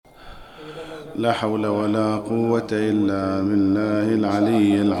لا حول ولا قوة إلا بالله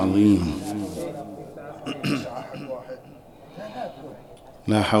العلي العظيم.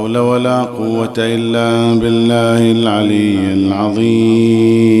 لا حول ولا قوة إلا بالله العلي العظيم.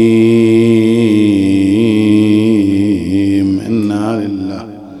 إنا لله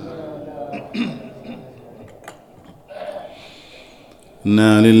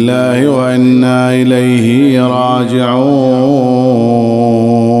إنا لله وإنا إليه راجعون.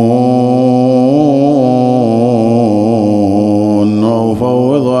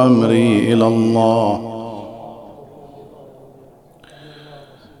 وأفوض أمري إلى الله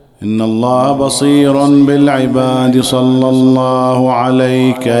إن الله بصير بالعباد. صلى الله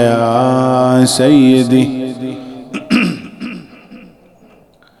عليك يا سيدي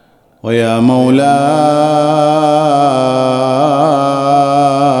ويا مولاي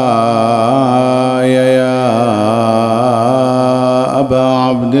يا أبا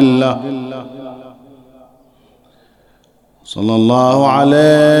عبد الله. صلى الله عليك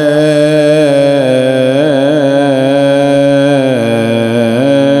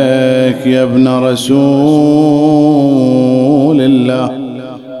يا ابن رسول الله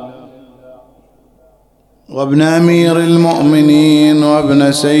وابن أمير المؤمنين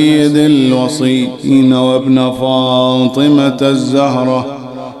وابن سيد الوصيين وابن فاطمة الزهرة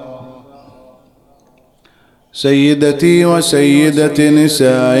سيدتي وسيدة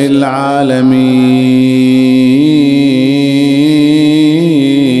نساء العالمين.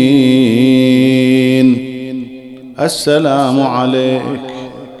 السلام عليك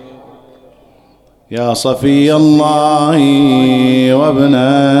يا صفي الله وابن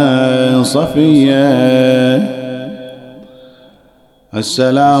صفية.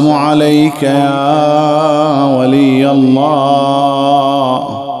 السلام عليك يا ولي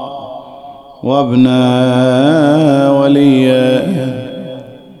الله وابن وليه.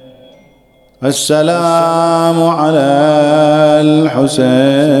 السلام على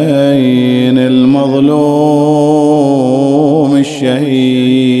الحسين المظلوم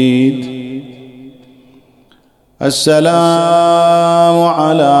الشهيد. السلام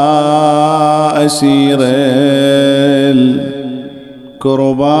على أسير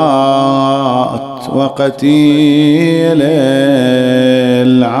الكربات وقتيل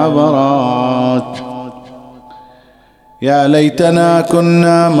العبرات. يا ليتنا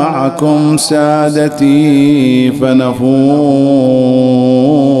كنا معكم سادتي فنفوز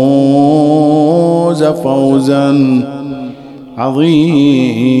فوزا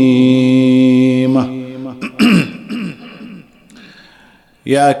عظيما.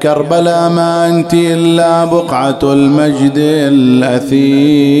 يا كربلاء ما أنت إلا بقعة المجد الأثيل.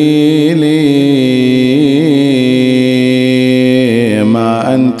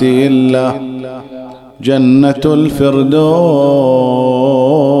 ما أنت إلا جنة الفردوس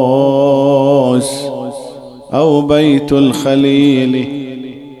أو بيت الخليل.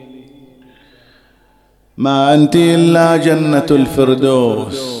 ما أنت إلا جنة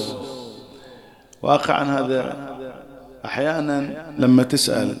الفردوس. واقعا هذا أحيانا لما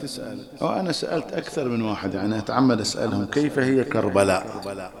تسأل، وأنا سألت أكثر من واحد يعني أتعمد أسألهم كيف هي كربلاء.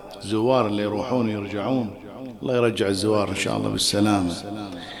 زوار اللي يروحون يرجعون، الله يرجع الزوار إن شاء الله بالسلامة.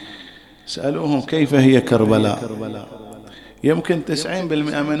 سألوهم كيف هي كربلاء، يمكن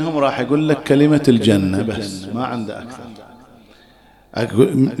 90% منهم راح يقول لك كلمة الجنة بس، ما عنده أكثر.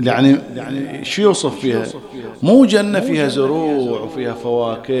 يعني شو يوصف فيها؟ مو جنة فيها زروع وفيها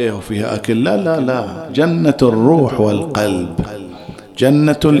فواكه وفيها أكل، لا لا لا، جنة الروح والقلب،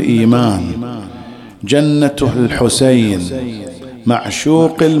 جنة الإيمان، جنة الحسين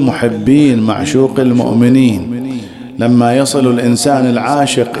معشوق المحبين معشوق المؤمنين. لما يصل الإنسان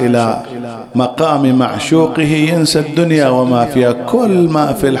العاشق إلى مقام معشوقه ينسى الدنيا وما فيها، كل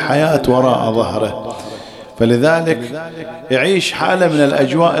ما في الحياة وراء ظهره. فلذلك يعيش حالة من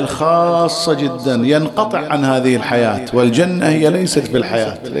الأجواء الخاصة جدا، ينقطع عن هذه الحياة. والجنة هي ليست في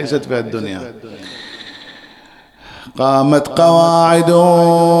الحياة، ليست في الدنيا. قامت قواعد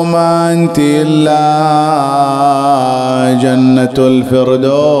ما أنت إلا جنة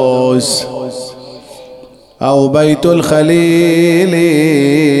الفردوس أو بيت الخليل.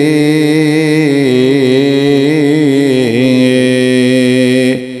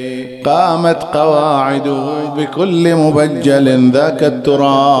 قامت قواعده بكل مبجل. ذاك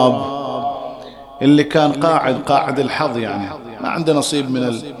التراب اللي كان قاعد الحظ، يعني ما عنده نصيب من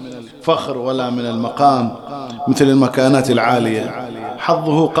الفخر ولا من المقام مثل المكانات العالية،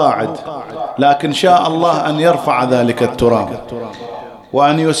 حظه قاعد، لكن شاء الله أن يرفع ذلك التراب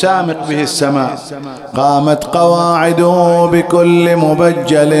وأن يسامق به السماء. قامت قواعده بكل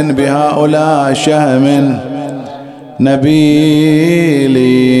مبجل بهؤلاء شهم نبيل.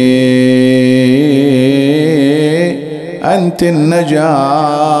 أنت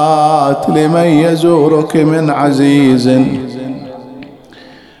النجاة لمن يزورك من عزيز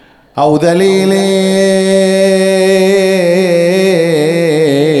أو ذليل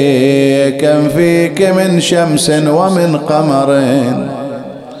كم فيك من شمس ومن قمر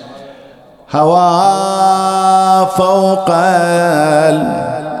هوى فوق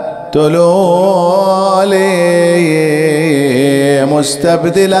التلول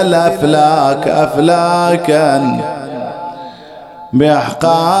مستبدل الأفلاك أفلاكا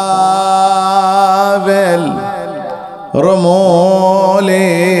بأحقاب الرمول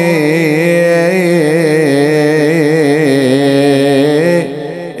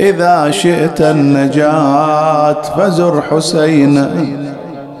إذا شئت النجاة فزر حسينا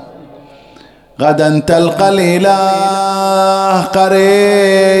غدا تلقى الإله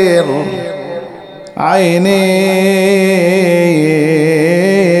قرير عيني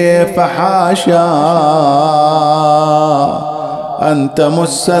فحاشا أن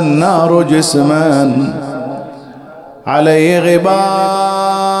تمس النار جسما عليه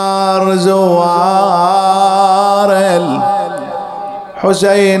غبار زوار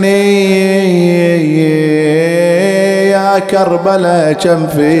الحسيني يا كربلاء كم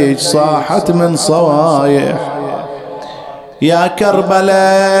فيك صاحت من صوايح يا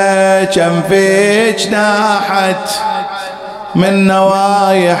كربلاء كم فيك ناحت من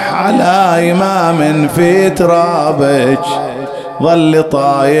نوايح على إمام في ترابك ظل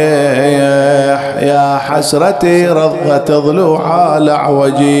طايح يا حسرتي رضت ضلوع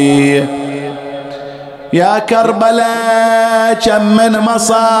الأعوجية يا كربلاء كم من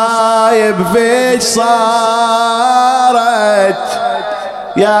مصايب فيك صارت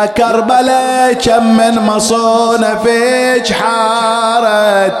يا كربلاء كم من مصونة فيك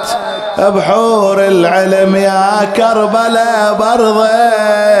حارت بحور العلم يا كربلاء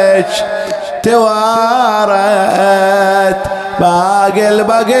برضك توارت باقي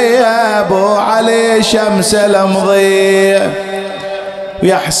البقية ابو علي شمس المضيء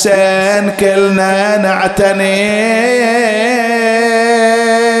يا حسين كلنا نعتني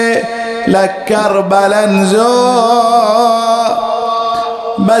لك كربلاء نزور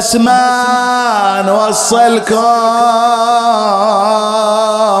بس ما نوصلكم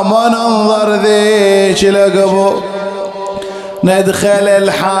وننظر ذيش لقبو ندخل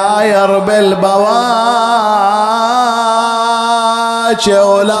الحاير بالبواج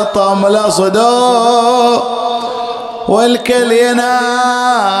ولطم لصدو والكل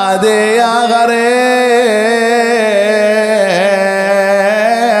ينادي يا غريب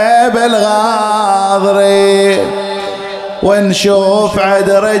الغاضري ونشوف عد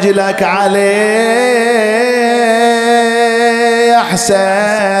رجلك عليه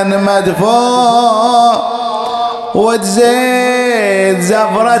حسين مدفون وتزيد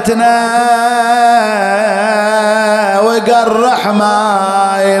زفرتنا وقرح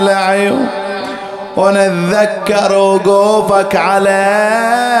ماي العيون ونتذكر وقوفك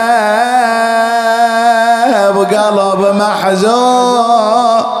عليه بقلب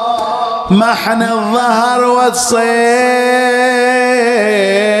محزون محن الظهر وتصيح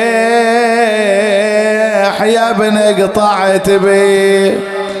يا ابن قطعت بي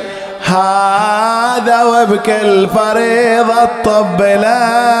هذا وبكل فريضة طب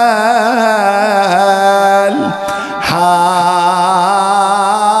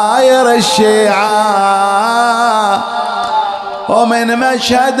حاير الشيعة ومن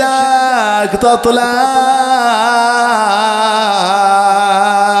مشهدك تطلع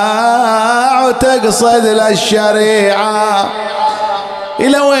وتقصد للشريعة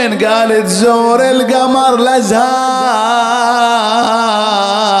إلى وين قالت زور القمر الأزهار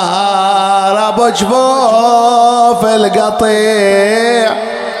أبو جفوف القطيع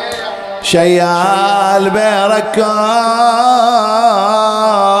شيال بيركم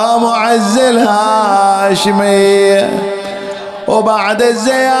وعز الهاشمي وبعد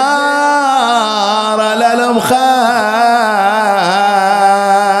الزيارة للمخيم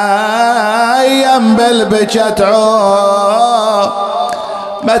بالبجت عود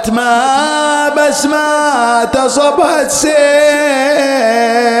متما بس ما تصبها تسيل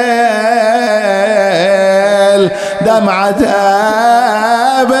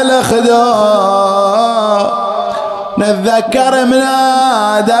دمعتها بالخدود نتذكر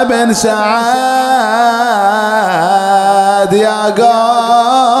مناد بن سعد يا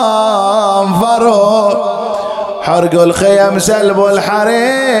قوم فرور حرقوا الخيم سلبوا الحريم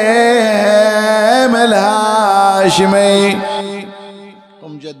الهاشمي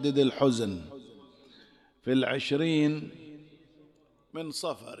مجدد الحزن في 20 من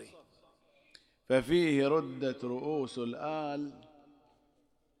صفر ففيه ردت رؤوس الآل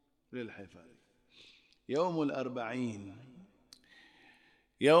للحفل يوم الأربعين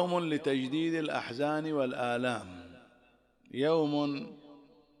يوم لتجديد الأحزان والآلام، يوم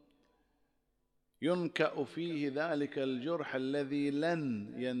ينكأ فيه ذلك الجرح الذي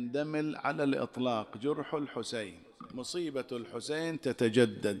لن يندمل على الإطلاق، جرح الحسين. مصيبة الحسين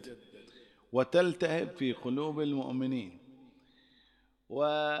تتجدد وتلتهب في قلوب المؤمنين.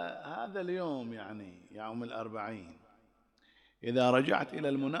 وهذا اليوم يعني يوم الأربعين، إذا رجعت إلى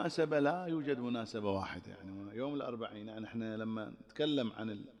المناسبة لا يوجد مناسبة واحدة. يعني يوم الأربعين، يعني احنا لما نتكلم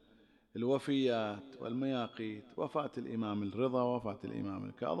عن الوفيات والمياقيت، وفاة الإمام الرضا، وفاة الإمام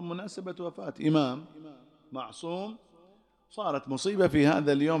الكاظم، مناسبة وفاة إمام معصوم، صارت مصيبة في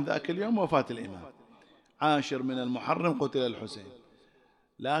هذا اليوم. ذاك اليوم وفاة الإمام 10 من المحرم قتل الحسين.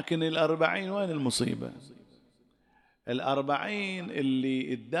 لكن الأربعين وين المصيبة؟ الأربعين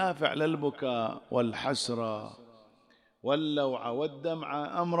اللي الدافع للبكاء والحسرة واللوعة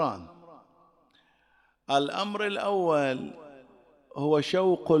والدمعة أمران. الأمر الأول هو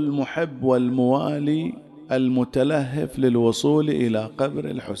شوق المحب والموالي المتلهف للوصول إلى قبر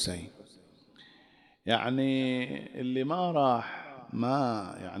الحسين. يعني اللي ما راح،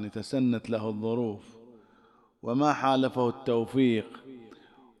 ما يعني تسنت له الظروف وما حالفه التوفيق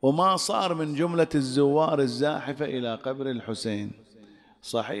وما صار من جملة الزوار الزاحفة إلى قبر الحسين.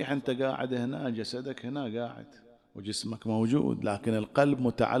 صحيح أنت قاعد هنا، جسدك هنا قاعد وجسمك موجود، لكن القلب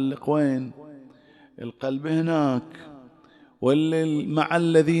متعلق وين؟ القلب هناك. واللي مع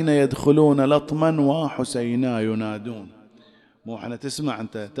الذين يدخلون لطما وحسينا ينادون. مو احنا تسمع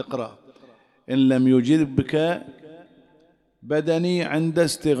أنت تقرأ إن لم يجبك بدني عند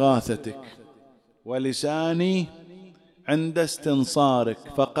استغاثتك ولساني عند استنصارك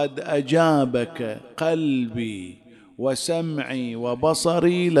فقد أجابك قلبي وسمعي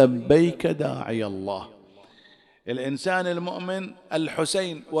وبصري لبيك داعي الله. الإنسان المؤمن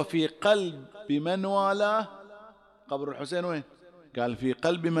الحسين وفي قلب من والاه. قبر الحسين وين؟ قال في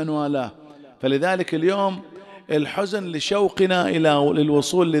قلب من والاه. فلذلك اليوم الحزن لشوقنا إلى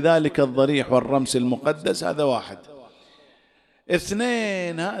للوصول لذلك الضريح والرمس المقدس، هذا واحد.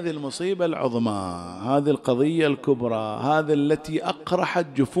 اثنين، هذه المصيبة العظمى، هذه القضية الكبرى، هذه التي أقرحت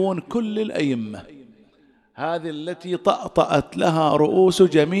جفون كل الأئمة، هذه التي طأطأت لها رؤوس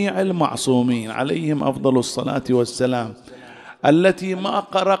جميع المعصومين عليهم أفضل الصلاة والسلام، التي ما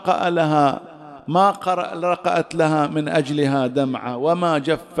رقأت لها من أجلها دمعة وما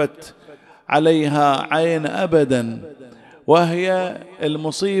جفت عليها عين أبدا. وهي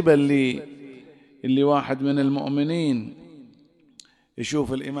المصيبة اللي واحد من المؤمنين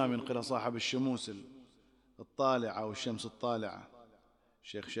يشوف الإمام ينقل صاحب الشموس الطالعة والشمس الطالعة،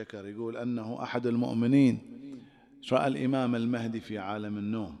 الشيخ شكر يقول أنه أحد المؤمنين رأى الإمام المهدي في عالم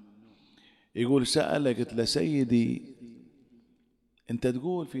النوم. يقول سأله، قلت له سيدي أنت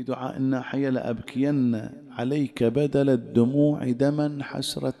تقول في دعاء الناحية لأبكين عليك بدل الدموع دما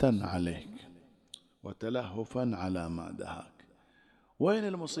حسرة عليك وتلهفا على ما دهاك. وين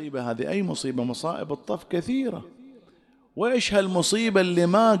المصيبة هذه؟ أي مصيبة؟ مصائب الطف كثيرة. وإيش هالمصيبة اللي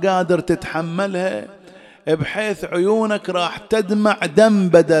ما قادر تتحملها بحيث عيونك راح تدمع دم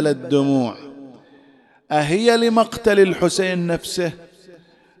بدل الدموع؟ أهي لمقتل الحسين نفسه؟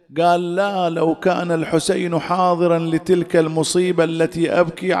 قال لا، لو كان الحسين حاضرا لتلك المصيبة التي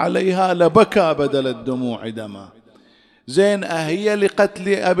أبكي عليها لبكى بدل الدموع دما. زين، أهي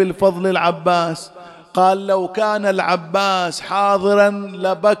لقتل أبي الفضل العباس؟ قال لو كان العباس حاضرا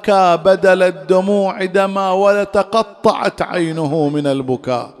لبكى بدل الدموع دما ولتقطعت عينه من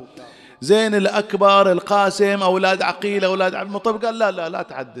البكاء. زين، الأكبر القاسم أولاد عقيل أولاد عبد المطلب؟ قال لا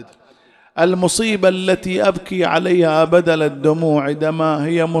تعدد. المصيبة التي أبكي عليها بدل الدموع دما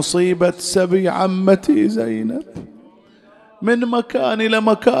هي مصيبة سبي عمتي زينب، من مكان إلى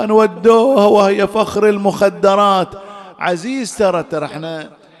مكان ودوها وهي فخر المخدرات. عزيز ترى احنا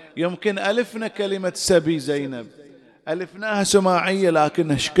يمكن ألفنا كلمة سبي زينب، ألفناها سماعية،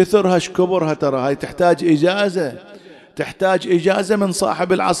 لكن ايش كثرها ايش كبرها. ترى هاي تحتاج إجازة من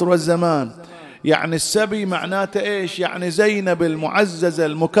صاحب العصر والزمان. يعني السبي معناته ايش؟ يعني زينب المعززة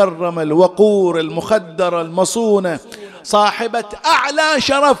المكرمة الوقور المخدرة المصونة، صاحبة أعلى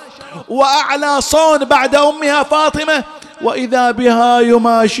شرف وأعلى صون بعد أمها فاطمة، وإذا بها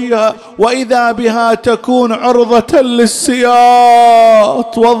يماشيها، وإذا بها تكون عرضة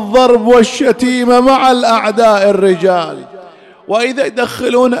للسياط والضرب والشتيمة مع الأعداء الرجال، وإذا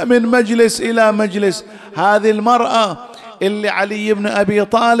يدخلون من مجلس إلى مجلس. هذه المرأة اللي علي بن أبي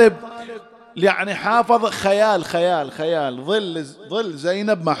طالب يعني حافظ خيال ظل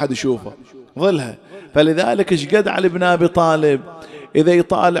زينب ما حد يشوفه ظلها. فلذلك ايش قد علي بن أبي طالب إذا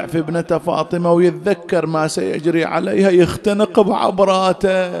يطالع في ابنته فاطمة ويتذكر ما سيجري عليها يختنق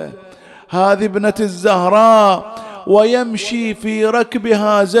بعبراته. هذه ابنة الزهراء، ويمشي في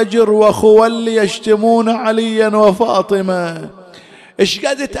ركبها زجر وخول يشتمون عليا وفاطمة. إيش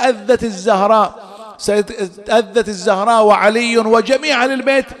قد تأذت الزهراء، تأذت الزهراء وعلي وجميع أهل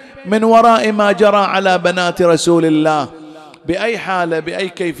البيت من وراء ما جرى على بنات رسول الله. بأي حالة، بأي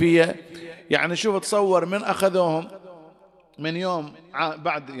كيفية. يعني شوف تصور من أخذوهم من يوم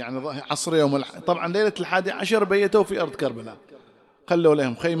بعد يعني عصر يوم طبعا ليلة 11 بيتوا في أرض كربلاء، خلوا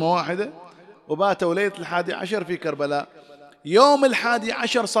لهم خيمة واحدة وباتوا ليلة 11 في كربلاء. يوم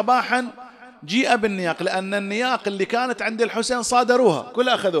 11 صباحا جيء بالنياق، لأن النياق اللي كانت عند الحسين صادروها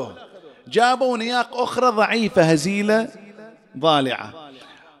كلها أخذوها، جابوا نياق أخرى ضعيفة هزيلة ضالعة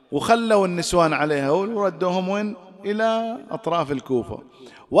وخلوا النسوان عليها وردوهم وين؟ إلى أطراف الكوفة.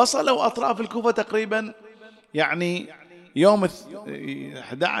 وصلوا أطراف الكوفة تقريبا يعني يوم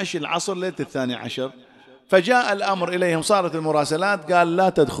 11 العصر ليلة 12. فجاء الأمر إليهم، صارت المراسلات، قال لا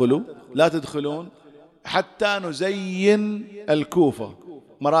تدخلوا، لا تدخلون حتى نزين الكوفة،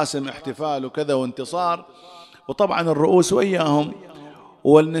 مراسم احتفال وكذا وانتصار. وطبعا الرؤوس وإياهم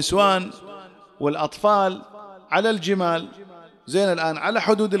والنسوان والأطفال على الجمال. زين الآن على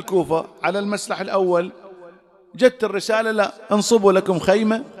حدود الكوفة على المسلح الأول جت الرسالة لا انصبوا لكم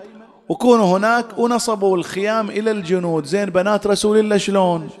خيمة وكونوا هناك، ونصبوا الخيام إلى الجنود. زين بنات رسول الله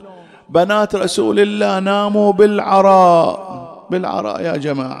شلون؟ بنات رسول الله ناموا بالعراء، بالعراء يا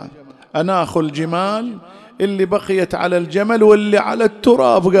جماعة. أناخ الجمال اللي بقيت على الجمل واللي على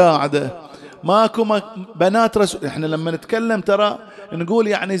التراب قاعدة، ماكو بنات رسول. احنا لما نتكلم ترى نقول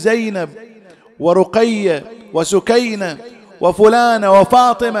يعني زينب ورقية وسكينة وفلانة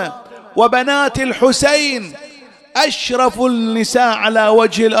وفاطمة وبنات الحسين أشرف النساء على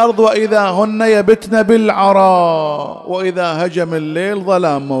وجه الأرض، وإذا هن يبتن بالعراء وإذا هجم الليل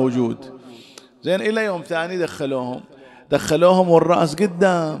ظلام موجود. زين إلى يوم ثاني دخلوهم والرأس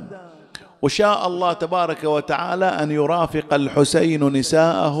قدام. وشاء الله تبارك وتعالى أن يرافق الحسين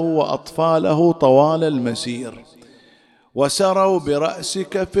نساءه وأطفاله طوال المسير. وسروا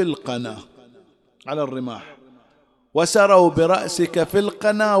برأسك في القنا على الرماح، وسروا برأسك في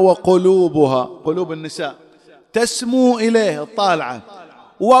القنا وقلوبها، قلوب النساء تسمو إليه الطالعة،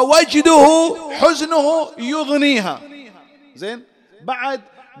 ووجده حزنه يضنيها. زين بعد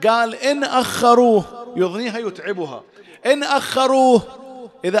قال إن أخروه يضنيها يتعبها، إن أخروه،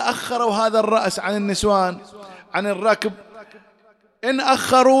 إذا أخروا هذا الرأس عن النسوان عن الركب، إن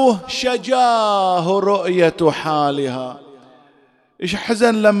أخروه شجاه رؤية حالها. إيش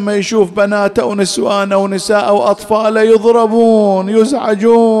حزن لما يشوف بناته ونسوانه ونساء وأطفاله يضربون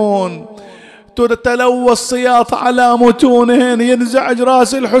يزعجون، تتلوى السياط على متونهن، ينزعج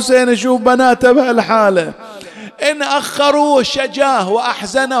راس الحسين يشوف بناته بهالحالة. إن أخروه شجاه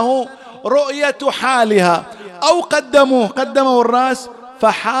وأحزنه رؤية حالها، أو قدموا الرأس،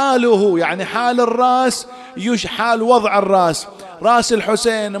 فحاله يعني حال الرأس حال وضع الرأس، رأس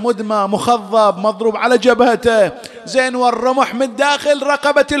الحسين مدمى مخضب مضروب على جبهته، زين والرمح من داخل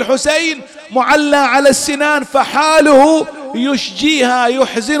رقبة الحسين معلى على السنان، فحاله يشجيها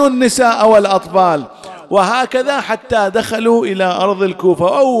يحزن النساء والأطفال. وهكذا حتى دخلوا إلى أرض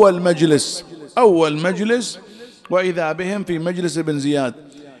الكوفة. أول مجلس وإذا بهم في مجلس ابن زياد.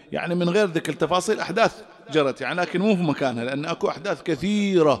 يعني من غير ذكر التفاصيل أحداث جرت يعني، لكن مو في مكانها، لأن أكو أحداث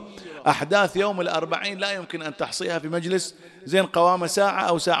كثيرة. أحداث يوم 40 لا يمكن أن تحصيها في مجلس زين قوامة ساعة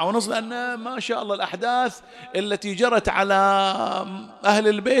أو ساعة ونص، لأن ما شاء الله الأحداث التي جرت على أهل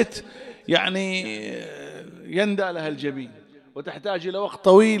البيت يعني يندى لها الجبين وتحتاج إلى وقت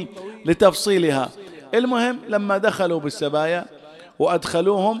طويل لتفصيلها. المهم لما دخلوا بالسبايا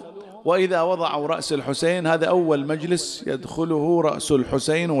وأدخلوهم، وإذا وضعوا رأس الحسين، هذا أول مجلس يدخله رأس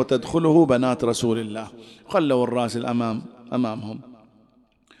الحسين وتدخله بنات رسول الله، خلوا الرأس أمامهم،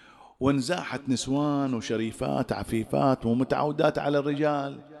 وانزاحت نسوان وشريفات عفيفات ومتعودات على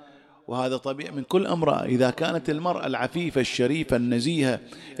الرجال. وهذا طبيعي من كل امرأة، إذا كانت المرأة العفيفة الشريفة النزيهة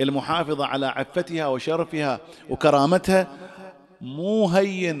المحافظة على عفتها وشرفها وكرامتها، مو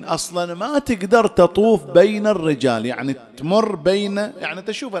هين أصلا، ما تقدر تطوف بين الرجال، يعني تمر بين، يعني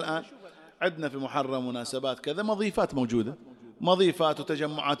تشوف الآن عندنا في محرم مناسبات كذا مضيفات موجودة، مضيفات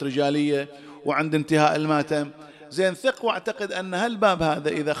وتجمعات رجالية، وعند انتهاء الماتم زين ثق واعتقد أن هالباب هذا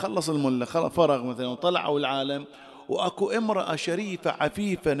إذا خلص الملا فرغ مثلا وطلعوا العالم وأكو امرأة شريفة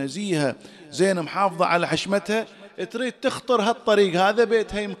عفيفة نزيهة زين محافظة على حشمتها، تريد تخطر هالطريق، هذا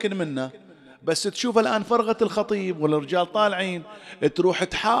بيتها يمكن منه، بس تشوف الآن فرغة الخطيب والرجال طالعين، تروح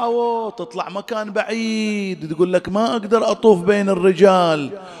تحاول تطلع مكان بعيد، تقول لك ما أقدر أطوف بين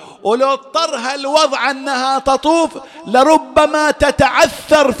الرجال، ولو اضطرها الوضع أنها تطوف لربما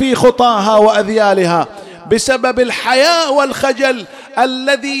تتعثر في خطاها وأذيالها بسبب الحياء والخجل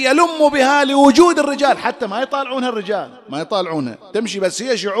الذي يلم بها لوجود الرجال، حتى ما يطالعونها الرجال، ما يطالعونها، تمشي بس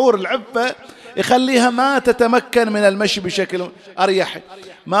هي شعور العفة يخليها ما تتمكن من المشي بشكل أريح.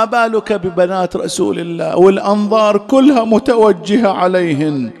 ما بالك ببنات رسول الله والأنظار كلها متوجهة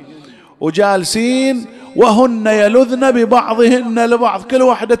عليهن وجالسين وهن يلذن ببعضهن لبعض، كل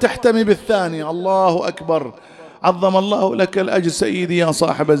واحدة تحتمي بالثانية. الله أكبر، عظم الله لك الأجر سيدي يا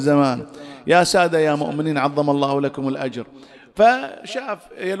صاحب الزمان، يا سادة يا مؤمنين، عظم الله لكم الأجر. فشاف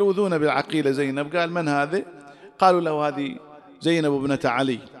يلوذون بالعقيلة زينب، قال من هذه؟ قالوا له هذه زينب ابنة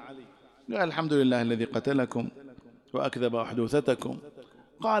علي. قال الحمد لله الذي قتلكم وأكذب أحدوثتكم.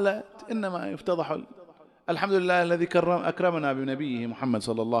 قالت إنما يفتضح، الحمد لله الذي أكرمنا بنبيه محمد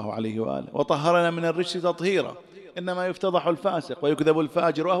صلى الله عليه وآله وطهرنا من الرجس تطهيرا، إنما يفتضح الفاسق ويكذب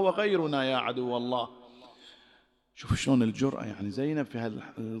الفاجر وهو غيرنا يا عدو الله. شوف شلون الجرأة، يعني زينب في هذا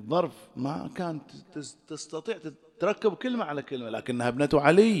الظرف ما كانت تستطيع تركب كلمة على كلمة، لكنها ابنة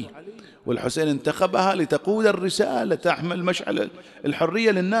علي والحسين انتخبها لتقود الرسالة، تحمل مشعل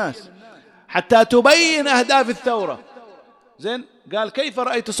الحرية للناس حتى تبين أهداف الثورة. زين، قال كيف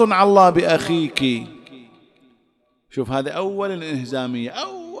رأيت صنع الله بأخيك؟ شوف هذا أول الانهزامية،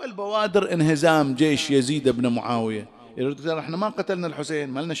 أول بوادر انهزام جيش يزيد بن معاوية. يقول احنا ما قتلنا الحسين،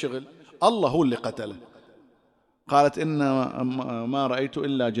 ما لنا شغل، الله هو اللي قتله. قالت إن ما رأيت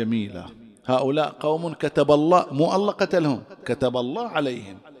إلا جميلة، هؤلاء قوم كتب الله، مو الله قتلهم، كتب الله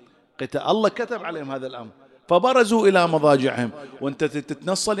عليهم، الله كتب عليهم هذا الأمر، فبرزوا إلى مضاجعهم. وأنت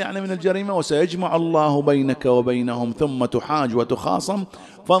تتنصل يعني من الجريمة، وسيجمع الله بينك وبينهم ثم تحاج وتخاصم،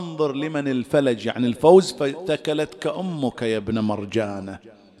 فانظر لمن الفلج يعني الفوز، فتكلتك أمك يا ابن مرجانة.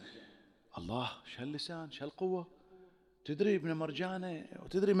 الله، شو هاللسان، شو هالقوة. تدري ابن مرجانة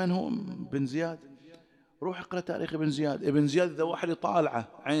وتدري من هو بن زياد؟ روح اقرأ تاريخ ابن زياد. ابن زياد إذا واحد يطالعه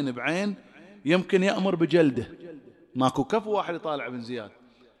عين بعين يمكن يأمر بجلده، ماكو كفو واحد يطالع ابن زياد،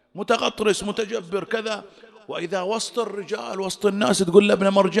 متغطرس متجبر كذا. وإذا وسط الرجال وسط الناس تقول له ابن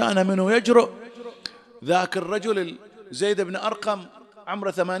مرجانة منو يجرؤ؟ ذاك الرجل زيد بن أرقم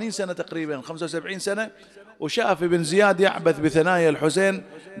عمره 80 سنة تقريبا 75 سنة، وشاف ابن زياد يعبث بثنايا الحسين،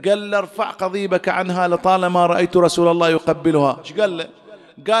 قال له ارفع قضيبك عنها لطالما رأيت رسول الله يقبلها. ايش قال له؟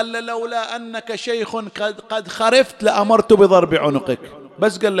 قال له لولا أنك شيخ قد خرفت لأمرت بضرب عنقك،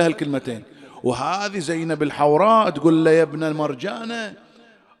 بس قال له هالكلمتين. وهذه زينب الحوراء تقول له يا ابن المرجانة.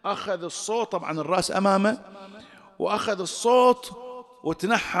 أخذ الصوت، طبعا الرأس أمامه، وأخذ الصوت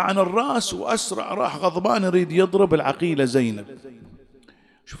وتنحى عن الرأس وأسرع، راح غضبان يريد يضرب العقيلة زينب.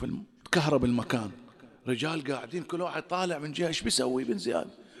 شوف تكهرب المكان، رجال قاعدين كل واحد طالع من جهة، ايش بيسوي بن زياد؟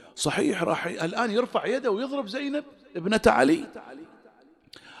 صحيح راح الآن يرفع يده ويضرب زينب ابنة علي.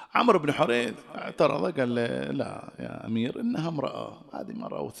 عمرو بن حريث اعترض، قال له لا يا أمير، إنها امرأة، هذه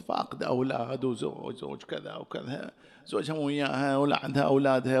مرأة فاقدة أولاد وزوج كذا وكذا، زوجها وياها ولا عندها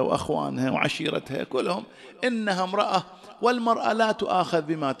أولادها وأخوانها وعشيرتها كلهم، إنها امرأة والمرأة لا تؤاخذ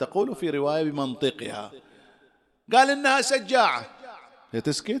بما تقول، في رواية بمنطقها. قال إنها سجاعة، هي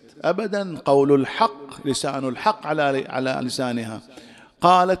تسكت أبدا، قول الحق لسان الحق على لسانها.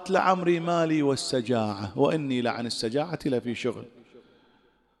 قالت لعمري مالي والسجاعة وإني لعن السجاعة لفي شغل.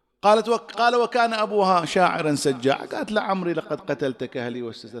 قال وكان أبوها شاعرا سجاعا. قالت لعمري لقد قتلت كهلي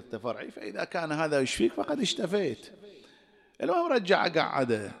واستزدت فرعي، فإذا كان هذا يشفيك فقد اشتفيت. المهم رجع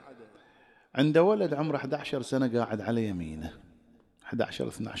قعده عند ولد عمره 11 سنة قاعد على يمينه،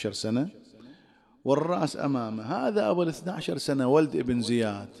 11-12 سنة، والرأس أمامه. هذا أبو 12 سنة ولد ابن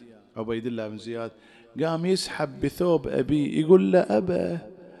زياد عبيد الله بن زياد، قام يسحب بثوب أبي، يقول له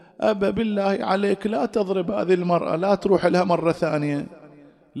أبا بالله عليك لا تضرب هذه المرأة، لا تروح لها مرة ثانية.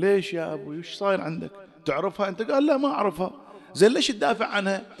 ليش يا أبو، ايش صاير عندك؟ تعرفها أنت؟ قال لا ما أعرفها. زين ليش تدافع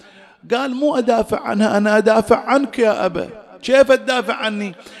عنها؟ قال مو أدافع عنها، أنا أدافع عنك يا أبا. كيف تدافع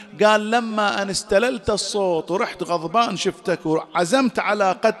عني؟ قال لما أن استللت الصوت ورحت غضبان شفتك وعزمت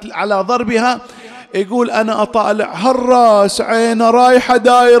على ضربها، يقول أنا أطالع هالراس عينه رايحة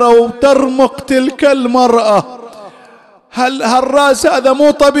دايرة وترمق تلك المرأة، هالراس هذا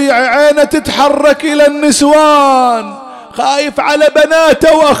مو طبيعي، عينه تتحرك إلى النسوان، خايف على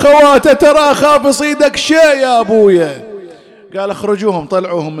بناته وأخواته، ترى أخاف يصيدك شيء يا أبويا. قال اخرجوهم،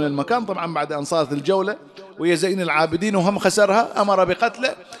 طلعوهم من المكان. طبعا بعد أن صارت الجولة وهي زين العابدين وهم خسرها، أمر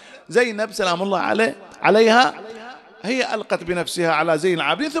بقتله. زينب سلام الله عليها هي ألقت بنفسها على زين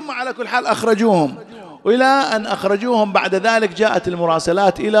العابدين، ثم على كل حال أخرجوهم. وإلى أن أخرجوهم بعد ذلك جاءت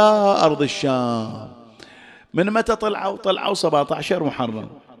المراسلات إلى أرض الشام. من متى طلعوا 17 محرم.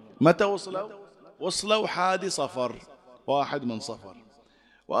 متى وصلوا 1 صفر، 1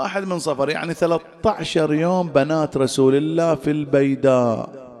 من صفر يعني 13 يوم بنات رسول الله في البيداء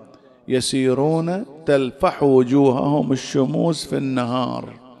يسيرون تلفح وجوههم الشموس في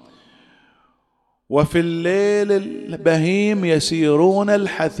النهار، وفي الليل البهيم يسيرون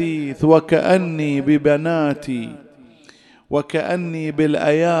الحثيث، وكأني ببناتي وكأني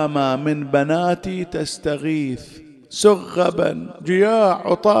بالأيام من بناتي تستغيث، سغبا جياع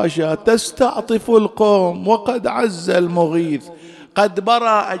عطاشا تستعطف القوم، وقد عز المغيث، قد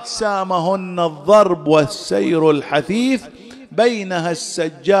برى أجسامهن الضرب والسير الحثيث، بينها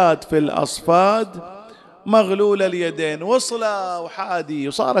السجاد في الأصفاد مغلول اليدين. وصلة وحادي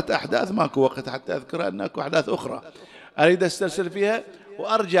وصارت أحداث ماكو وقت حتى أذكرها، أنكو أحداث أخرى أريد أسترسل فيها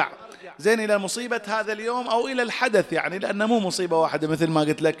وأرجع زين إلى مصيبة هذا اليوم أو إلى الحدث، يعني لأنه مو مصيبة واحدة مثل ما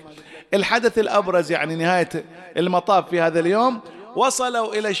قلت لك، الحدث الأبرز يعني نهاية المطاف في هذا اليوم.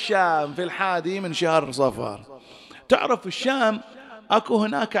 وصلوا إلى الشام في 1 من شهر صفر. تعرف الشام أكو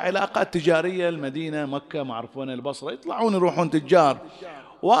هناك علاقات تجارية، المدينة مكة معرفون البصرة يطلعون يروحون تجار.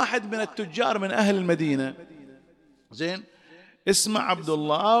 واحد من التجار من أهل المدينة زين اسمه عبد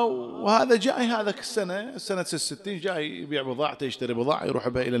الله، وهذا جاي هذاك سنة 60 جاي يبيع بضاعته، يشتري بضاعة يروح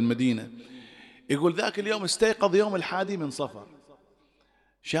بها إلى المدينة. يقول ذاك اليوم استيقظ يوم 1 من صفر،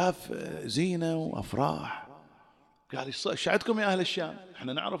 شاف زينة وأفراح، قال ايش عندكم يا أهل الشام؟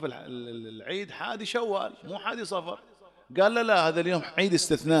 احنا نعرف العيد 1 شوال مو 1 صفر. قال لا هذا اليوم عيد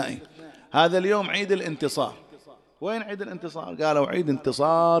استثنائي، هذا اليوم عيد الانتصار. وين عيد الانتصار؟ قالوا عيد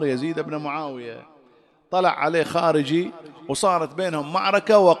انتصار يزيد بن معاوية، طلع عليه خارجي وصارت بينهم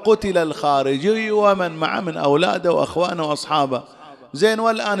معركة، وقتل الخارجي ومن معه من أولاده وأخوانه وأصحابه. زين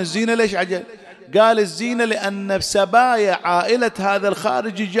والآن الزينة ليش عجل؟ قال الزينة لأن سبايا عائلة هذا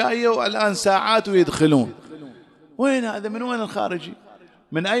الخارجي جاية والآن ساعات ويدخلون. وين هذا؟ من وين الخارجي؟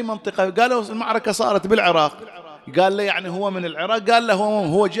 من أي منطقة؟ قالوا المعركة صارت بالعراق. قال له يعني هو من العراق؟ قال له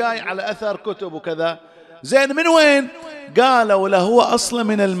هو جاي على أثر كتب وكذا. زين من وين؟ قالوا له هو أصلا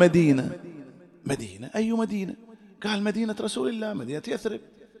من المدينة. مدينة؟ أي مدينة؟ قال مدينة رسول الله، مدينة يثرب.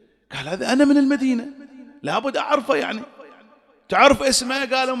 قال هذا أنا من المدينة لابد أعرفه، يعني تعرف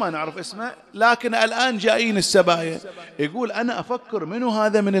اسمه؟ قالوا ما نعرف اسمه، لكن الآن جايين السبايا. يقول أنا أفكر منه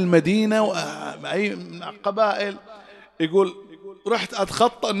هذا من المدينة وأي من قبائل. يقول رحت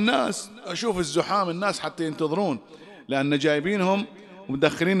أتخطى الناس أشوف الزحام الناس حتى ينتظرون، لأن جايبينهم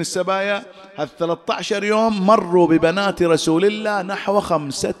ومدخلين السبايا. هال 13 يوم مروا ببنات رسول الله نحو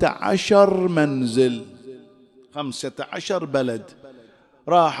 15 منزل، 15 بلد،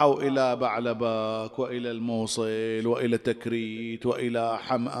 راحوا إلى بعلبك وإلى الموصل وإلى تكريت وإلى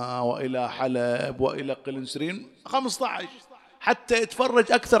حمأة وإلى حلب وإلى قلنسرين، 15 حتى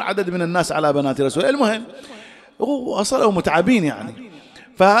يتفرج أكثر عدد من الناس على بنات رسول الله. المهم وصلوا متعبين يعني.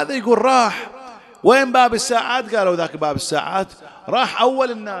 فهذا يقول راح وين باب الساعات؟ قالوا ذاك باب الساعات. راح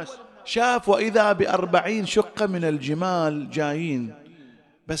أول الناس شاف وإذا ب40 شقة من الجمال جايين،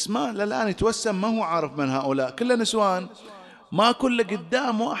 بس ما للآن يتوسم، ما هو عارف من هؤلاء، كل نسوان، ما كل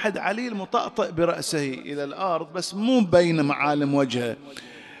قدام واحد عليل مطأطئ برأسه إلى الأرض بس مو بين معالم وجهه.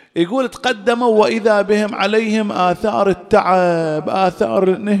 يقول تقدموا وإذا بهم عليهم آثار التعب، آثار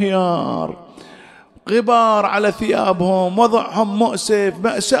الانهيار، غبار على ثيابهم، وضعهم مؤسف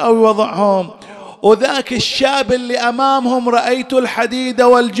مأساوي وضعهم. وذاك الشاب اللي أمامهم رأيت الحديد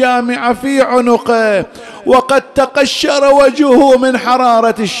والجامع في عنقه وقد تقشر وجهه من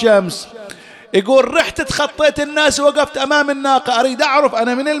حرارة الشمس. يقول رحت تخطيت الناس وقفت أمام الناقة أريد أعرف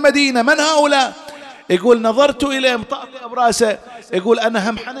أنا من المدينة من هؤلاء. يقول نظرت إليه مطأطئ براسه. يقول أنا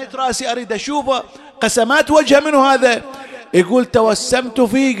هم حنيت راسي أريد أشوفه، قسمات وجهه منه هذا. يقول توسمت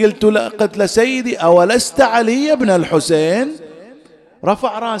فيه قلت له سيدي أولست علي بن الحسين؟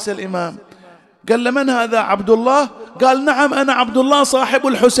 رفع راس الإمام قال له من هذا؟ عبد الله. قال نعم أنا عبد الله صاحب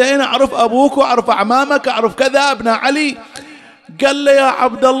الحسين، أعرف أبوك وأعرف أعمامك أعرف كذا ابن علي. قال له يا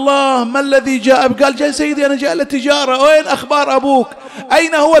عبد الله ما الذي جاء؟ قال جاء سيدي أنا جاء للتجارة. وين أخبار أبوك؟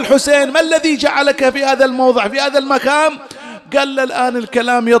 أين هو الحسين؟ ما الذي جعلك في هذا الموضع في هذا المكان؟ قال له الآن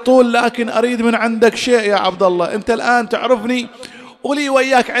الكلام يطول لكن أريد من عندك شيء يا عبد الله، أنت الآن تعرفني ولي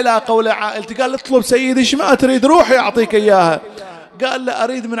وياك علاقة ولا عائلتي. قال اطلب سيدي ايش ما تريد روح يعطيك إياها. قال له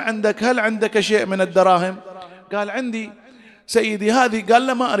أريد من عندك هل عندك شيء من الدراهم؟ قال عندي سيدي هذه. قال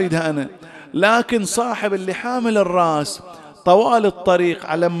له ما أريدها أنا، لكن صاحب اللي حامل الرأس طوال الطريق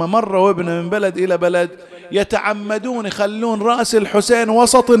على ما مروا ابنه من بلد إلى بلد يتعمدون يخلون رأس الحسين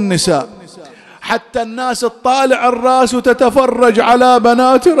وسط النساء حتى الناس تطالع الرأس وتتفرج على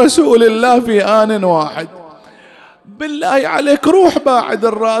بنات رسول الله في آن واحد. بالله عليك روح باعد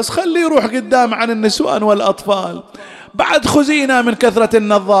الرأس خليه يروح قدام عن النسوان والأطفال، بعد خزينا من كثرة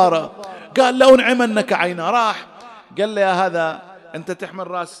النظارة. قال لو نعمنك عينا. راح قال له يا هذا أنت تحمل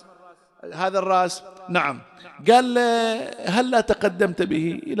رأس هذا الرأس؟ نعم. قال له هل لا تقدمت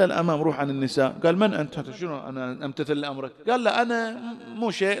به إلى الأمام؟ روح عن النساء. قال من أنت؟ شنو أنا أمتثل لأمرك؟ قال لا أنا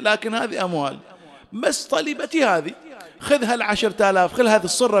مو شيء، لكن هذه أموال بس طلبتي هذه، خذها 10,000، خذ هذه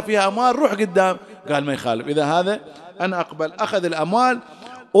الصرة فيها أموال، روح قدام. قال ما يخالف، إذا هذا أنا أقبل. أخذ الأموال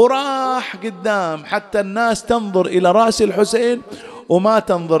وراح قدام حتى الناس تنظر إلى رأس الحسين وما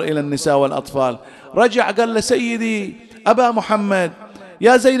تنظر إلى النساء والأطفال. رجع قال له سيدي أبا محمد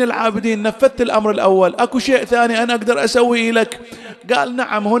يا زين العابدين، نفذت الأمر الأول، أكو شيء ثاني أنا أقدر أسويه لك؟ قال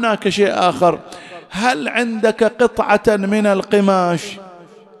نعم هناك شيء آخر، هل عندك قطعة من القماش؟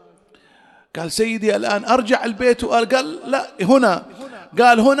 قال سيدي الآن أرجع البيت. قال لا هنا.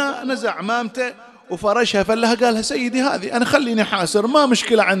 قال هنا. نزع عمامته وفرشها فلها. قالها سيدي هذه أنا خليني حاسر، ما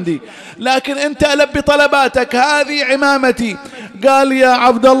مشكلة عندي، لكن أنت ألبي طلباتك، هذه عمامتي. قال يا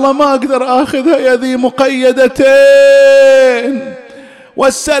عبد الله ما أقدر آخذها، يدي مقيدتين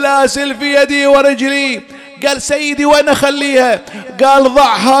والسلاسل في يدي ورجلي. قال سيدي وأنا خليها. قال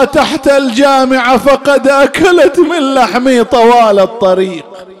ضعها تحت الجامعة فقد أكلت من لحمي طوال الطريق.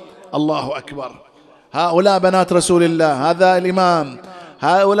 الله أكبر. هؤلاء بنات رسول الله، هذا الإمام،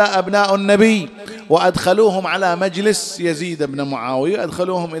 هؤلاء أبناء النبي، وأدخلوهم على مجلس يزيد بن معاوية،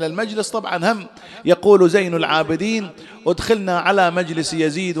 أدخلوهم إلى المجلس. طبعا هم يقول زين العابدين أدخلنا على مجلس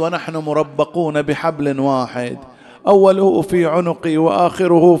يزيد ونحن مربقون بحبل واحد، أوله في عنقي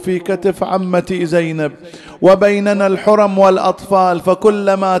وآخره في كتف عمتي زينب، وبيننا الحرم والأطفال،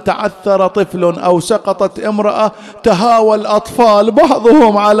 فكلما تعثر طفل أو سقطت امرأة تهاوى الأطفال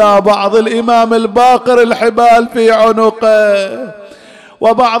بعضهم على بعض، الإمام الباقر الحبال في عنقه،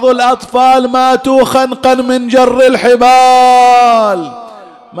 وبعض الأطفال ماتوا خنقا من جر الحبال.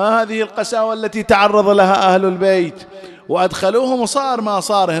 ما هذه القساوة التي تعرض لها أهل البيت؟ وأدخلوهم وصار ما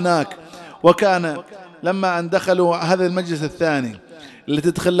صار هناك. وكان لما أن دخلوا هذا المجلس الثاني اللي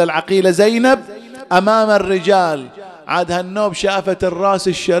تدخل العقيلة زينب أمام الرجال، عاد هالنوب شافت الرأس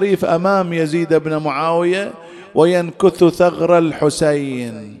الشريف أمام يزيد بن معاوية وينكث ثغر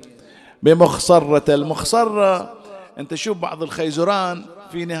الحسين بمخصرة. المخصرة أنت شوف بعض الخيزران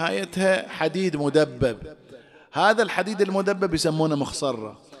في نهايتها حديد مدبب، هذا الحديد المدبب يسمونه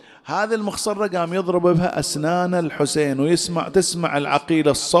مخصرة. هذه المخصرة قام يضرب بها أسنان الحسين، تسمع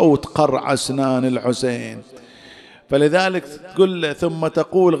العقيلة الصوت قرع أسنان الحسين. فلذلك تقول ثم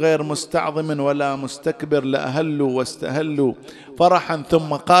تقول غير مستعظم ولا مستكبر لأهلوا واستهلوا فرحا،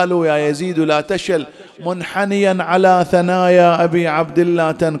 ثم قالوا يا يزيد لا تشل منحنيا على ثنايا أبي عبد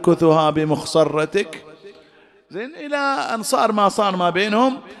الله تنكثها بمخصرتك. زين إلى أن صار ما صار ما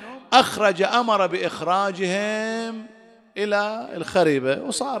بينهم، أمر بإخراجهم إلى الخريبة.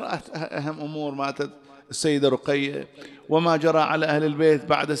 وصار أهم أمور ماتت السيدة رقية وما جرى على أهل البيت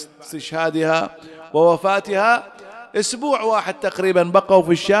بعد استشهادها ووفاتها. أسبوع واحد تقريبا بقوا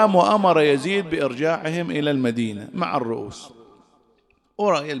في الشام، وأمر يزيد بإرجاعهم إلى المدينة مع الرؤوس،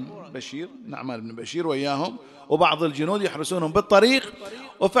 ورأي بشير نعمان بن بشير وإياهم وبعض الجنود يحرسونهم بالطريق.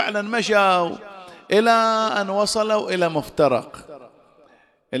 وفعلا مشوا إلى أن وصلوا إلى مفترق.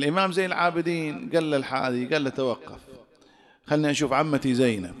 الإمام زين العابدين قال للحادي، قال له توقف خلني أشوف عمتي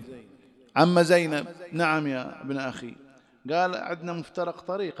زينب. عم زينب نعم يا ابن أخي. قال عندنا مفترق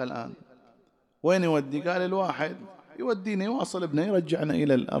طريق الآن، وين يودي؟ قال الواحد يودينا يواصل ابنه يرجعنا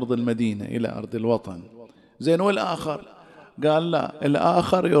إلى الأرض المدينة إلى أرض الوطن. زين والآخر؟ قال لا،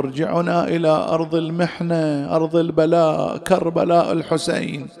 الآخر يرجعنا إلى أرض المحنة أرض البلاء كربلاء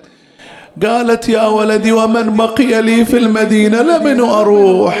الحسين. قالت يا ولدي ومن بقي لي في المدينة لمن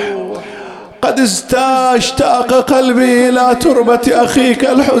أروح؟ قد اشتاق قلبي إلى تربة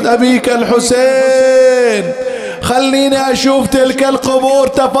أبيك الحسين، خليني أشوف تلك القبور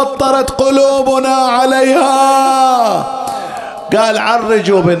تفطرت قلوبنا عليها. قال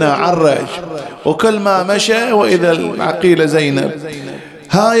عرجوا بنا، عرج. وكل ما مشى وإذا العقيلة زينب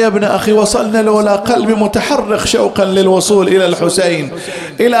ها يا ابن أخي وصلنا لولا قلبي متحرق شوقا للوصول إلى الحسين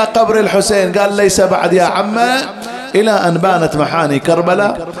إلى قبر الحسين. قال ليس بعد يا عمه، إلى أن بانت محاني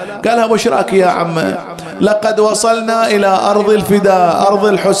كربلاء. قالها بشراك يا عمه، لقد وصلنا إلى أرض الفداء أرض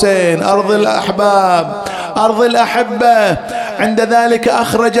الحسين أرض الأحباب أرض الأحبة. عند ذلك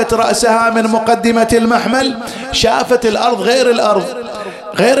أخرجت رأسها من مقدمة المحمل، شافت الأرض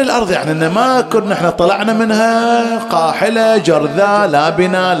غير الأرض، يعني إن ما كنا احنا طلعنا منها قاحلة جرذاء لا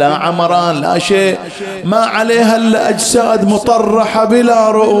بنا لا عمران لا شيء، ما عليها إلا أجساد مطرحة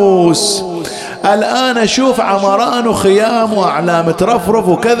بلا رؤوس. الآن أشوف عمران وخيام وأعلام ترفرف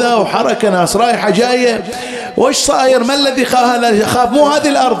وكذا وحركة ناس رايحة جاية. وش صاير؟ ما الذي خاف؟ مو هذه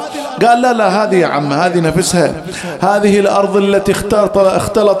الأرض. قال لا لا، هذه يا عم، هذه نفسها، هذه الأرض التي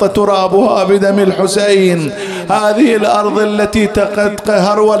اختلط ترابها بدم الحسين، هذه الأرض التي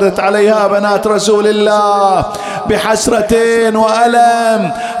هرولت عليها بنات رسول الله بحسرة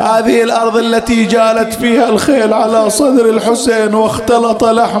وألم، هذه الأرض التي جالت فيها الخيل على صدر الحسين واختلط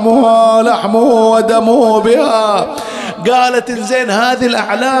لحمه ودمه بها. قالت إنزين هذه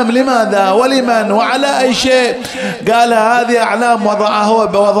الأعلام لماذا ولمن وعلى أي شيء؟ قال هذه أعلام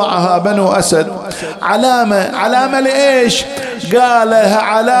وضعها بنو أسد. علامة لإيش؟ قالها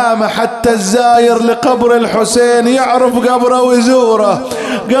علامة حتى الزاير لقبر الحسين يعرف قبره ويزوره.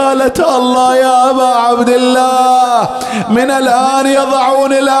 قالت الله يا أبا عبد الله، من الآن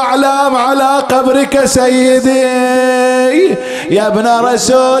يضعون الأعلام على قبرك سيدي يا ابن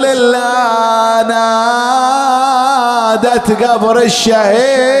رسول الله. نادت قبر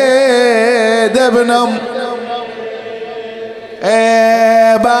الشهيد ابن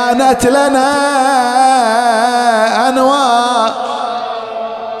بانت لنا أنوار،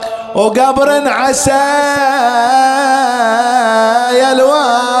 وقبر عسى يا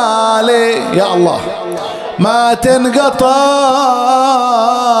الوالي يا الله ما تنقطع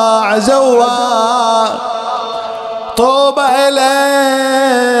زوار. طوبى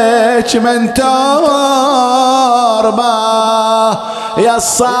إليك من تربى يا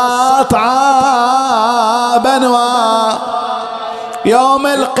الساطعة بنوار، يوم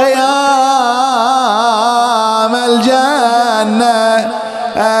القيامة الجنة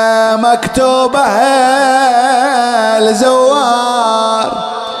مكتوبة الزوار،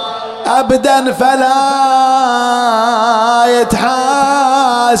 أبدا فلا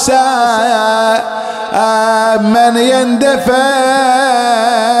يتحاسب من يندفن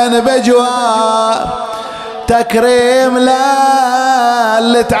بجوار. تكريم لا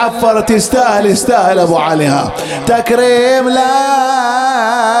اللي تعفرت يستاهل أبو عليها، تكريم لا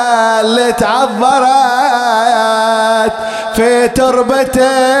اللي تعفرت في تربتك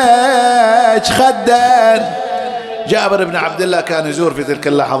خدن. جابر بن عبد الله كان يزور في تلك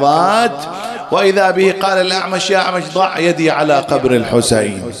اللحظات، وإذا به قال الأعمش يا أعمش ضع يدي على قبر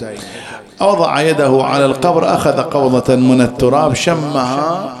الحسين. وضع يده على القبر، أخذ قبضة من التراب،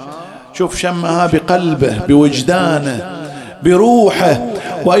 شمها، شوف شمها بقلبه بوجدانه بروحه،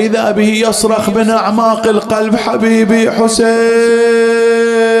 وإذا به يصرخ من أعماق القلب حبيبي حسين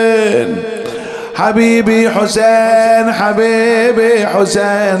حبيبي حسين حبيبي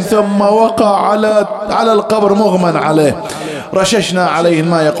حسين. ثم وقع على القبر مغمى عليه، رششنا عليه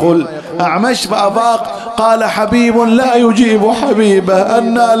الماء. يقول أعمش فأفاق، قال حبيب لا يجيب حبيبه،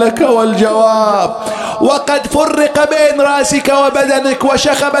 أنى لك والجواب، وقد فرق بين راسك وبدنك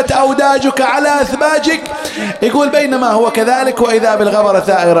وشخبت أوداجك على أثباجك. يقول بينما هو كذلك وإذا بالغبرة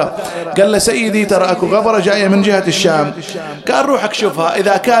ثائرة. قال له سيدي ترى أكو غبرة جاية من جهة الشام. قال روحك شوفها،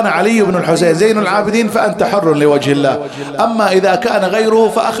 إذا كان علي بن الحسين زين العابدين فأنت حر لوجه الله، أما إذا كان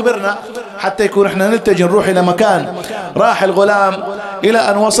غيره فأخبرنا حتى يكون احنا نلتجي نروح إلى مكان. راح الغلام إلى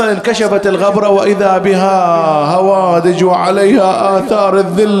أن وصل، انكشفت الغبرة وإذا بها هوادج وعليها آثار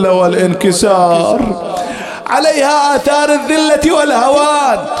الذلة والانكسار، عليها آثار الذلة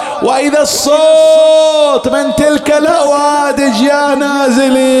والهوان. وإذا الصوت من تلك الهوادج يا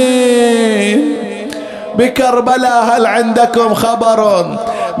نازلين بكربلاء هل عندكم خبر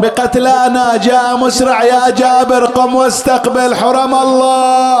بقتلانا جاء مسرع يا جابر قم واستقبل حرم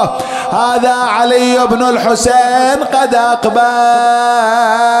الله، هذا علي بن الحسين قد أقبل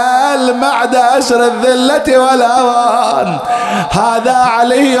معد أسر الذلة والهوان، هذا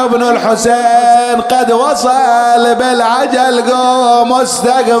علي بن الحسين قد وصل بالعجل قوم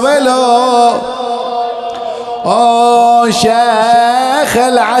واستقبلوا. شيخ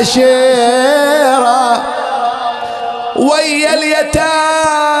العشيرة ويا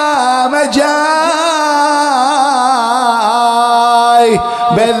اليتامى جاي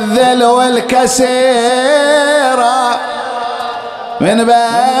بالذل والكسيرة، من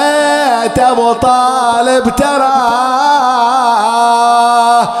بيت أبو طالب ترى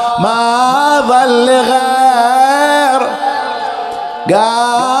ما ظل غير،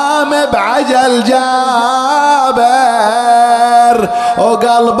 قام بعجل جابر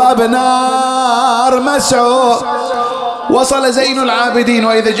وقلبه بنار مسعور. وصل زين العابدين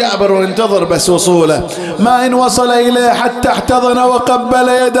وإذا جابر انتظر بس وصوله، ما إن وصل إليه حتى احتضن وقبل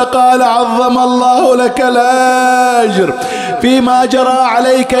يده قال عظم الله لك الأجر فيما جرى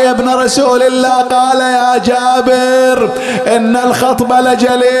عليك يا ابن رسول الله. قال يا جابر إن الخطب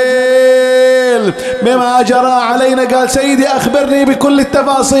لجليل بما جرى علينا. قال سيدي أخبرني بكل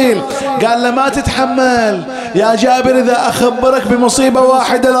التفاصيل. قال له ما تتحمل، يا جابر إذا أخبرك بمصيبة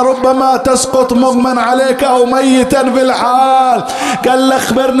واحدة لربما تسقط مغمى عليك أو ميتا في الحال. قال له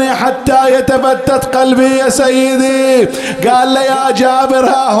أخبرني حتى يتفتت قلبي يا سيدي. قال له يا جابر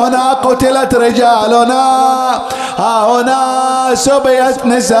ها هنا قتلت رجالنا، ها هنا سبيت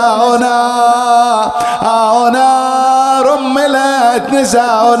نساؤنا، ها هنا رملت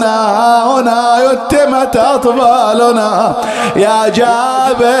نساؤنا، ها هنا يتمت أطفالنا. يا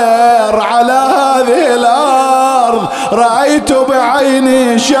جابر على هذه الأرض رأيت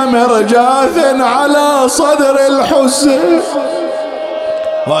بعيني شمر جاث على صدر الحسين.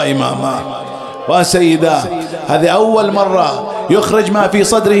 وإماما وسيداه، هذه أول مرة يخرج ما في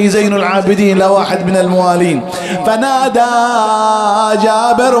صدره زين العابدين لواحد من الموالين. فنادى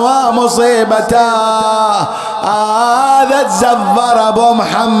جابر ومصيبته هذا تزفر أبو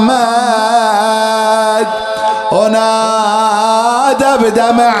محمد، ونادى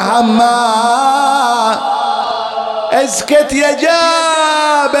بدمع حماد. اسكت يا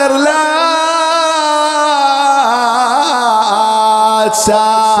جابر لا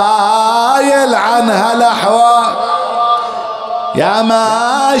تسايل عنها الأحوال، يا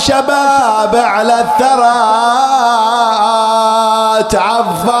ما شباب على الثرى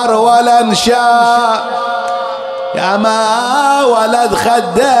تعفر ولا انشاء، يا ما ولد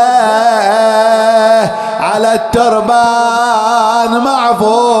خده على التربان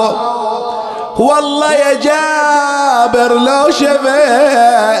معفور. والله يا جابر لو شفت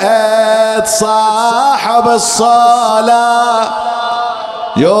صاحب الصلاة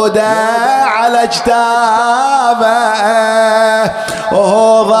يودع على اجتابه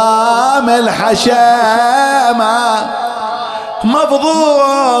وهو ضام الحشامة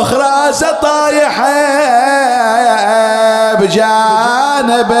مفضوخ راسه طايح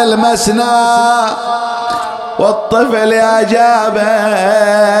بجانب المسنى. والطفل يا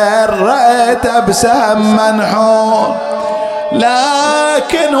جابر رأيته بسهم منحور،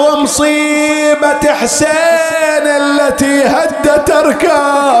 لكن ومصيبة حسين التي هدت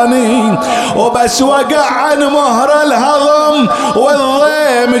أركاني وبس وقع عن مهر الهضم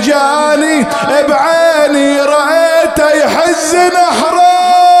والضيم جاني بعيني رأيته يحز نحره.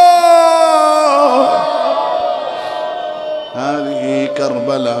 هذه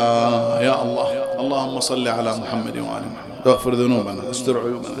كربلاء. يا الله، اللهم صل على محمد وآل محمد، واغفر ذنوبنا، استر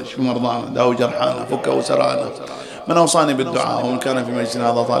عيوبنا، اشف مرضانا، داو جرحانا، فك أسرانا. من أوصاني بالدعاء ومن كان في مجلسنا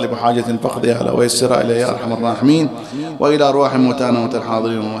هذا طالب حاجة فاقضيها له ويسرها إليه يا أرحم الراحمين. وإلى أرواح موتانا وموتى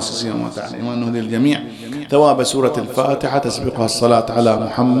والمؤسسين وموتى وأن نهدي الجميع ثواب سورة الفاتحة تسبقها الصلاة على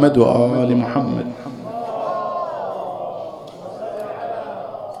محمد وآل محمد.